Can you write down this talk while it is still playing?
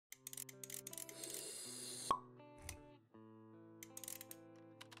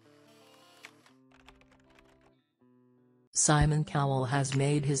Simon Cowell has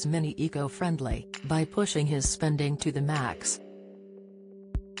made his Mini eco-friendly by pushing his spending to the max.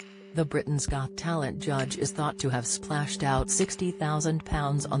 The Britain's Got Talent judge is thought to have splashed out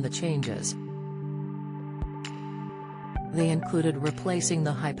 £60,000 on the changes. They included replacing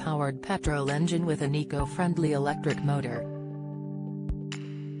the high-powered petrol engine with an eco-friendly electric motor.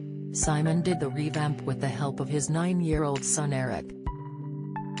 Simon did the revamp with the help of his 9-year-old son Eric.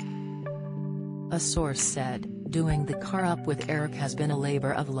 A source said, "Doing the car up with Eric has been a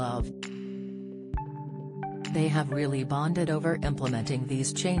labor of love. They have really bonded over implementing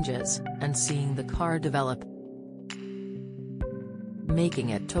these changes, and seeing the car develop.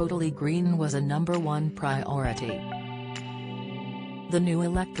 Making it totally green was a #1 priority." The new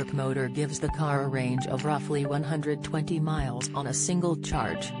electric motor gives the car a range of roughly 120 miles on a single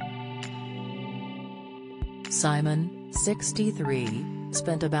charge. Simon, 63,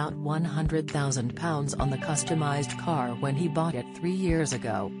 spent about £100,000 on the customized car when he bought it 3 years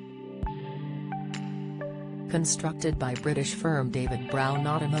ago. Constructed by British firm David Brown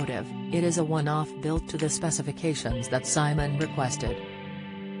Automotive, it is a one-off built to the specifications that Simon requested.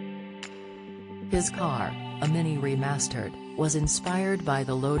 His car, a Mini remastered, was inspired by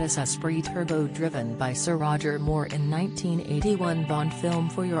the Lotus Esprit Turbo driven by Sir Roger Moore in 1981 Bond film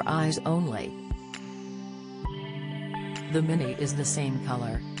For Your Eyes Only. The Mini is the same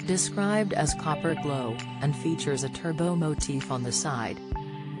color, described as copper glow, and features a turbo motif on the side.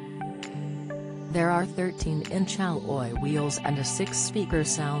 There are 13-inch alloy wheels and a 6-speaker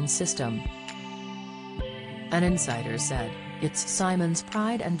sound system. An insider said, "It's Simon's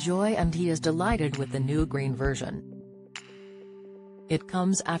pride and joy and he is delighted with the new green version." It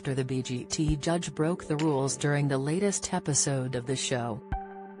comes after the BGT judge broke the rules during the latest episode of the show.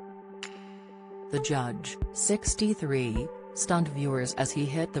 The judge, 63, stunned viewers as he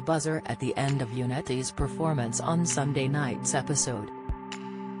hit the buzzer at the end of Unity's performance on Sunday night's episode.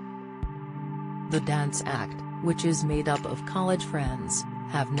 The dance act, which is made up of college friends,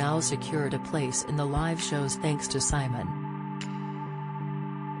 have now secured a place in the live shows thanks to Simon.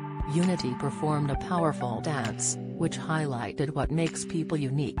 Unity performed a powerful dance, which highlighted what makes people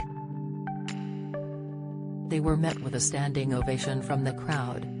unique. They were met with a standing ovation from the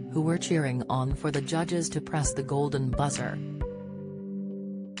crowd, who were cheering on for the judges to press the golden buzzer.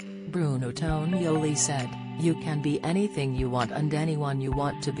 Bruno Tonioli said, "You can be anything you want and anyone you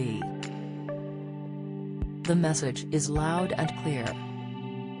want to be. The message is loud and clear.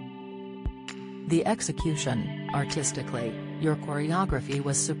 The execution, artistically, your choreography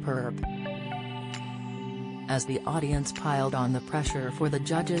was superb." As the audience piled on the pressure for the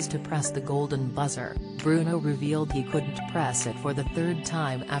judges to press the golden buzzer, Bruno revealed he couldn't press it for the 3rd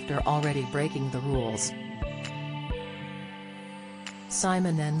time after already breaking the rules.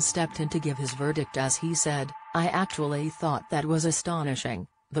 Simon then stepped in to give his verdict as he said, "I actually thought that was astonishing,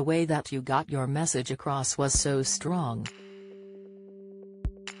 the way that you got your message across was so strong.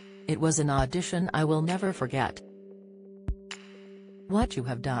 It was an audition I will never forget. What you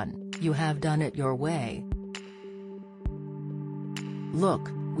have done it your way.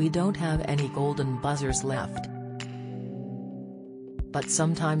 Look, we don't have any golden buzzers left. But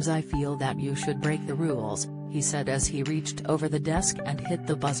sometimes I feel that you should break the rules," he said as he reached over the desk and hit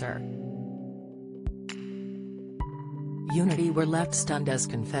the buzzer. Unity were left stunned as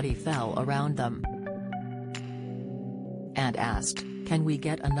confetti fell around them. And asked, "Can we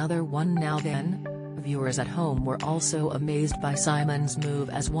get another one now then?" Viewers at home were also amazed by Simon's move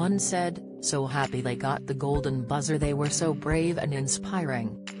as one said, "So happy they got the golden buzzer, they were so brave and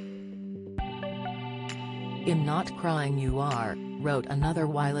inspiring." "In Not Crying You Are," wrote another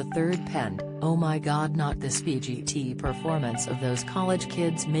while a third penned, "Oh my god, not this BGT performance of those college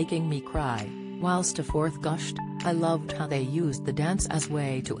kids making me cry," whilst a fourth gushed, "I loved how they used the dance as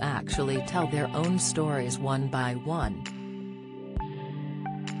way to actually tell their own stories one by one.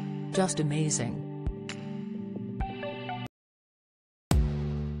 Just amazing."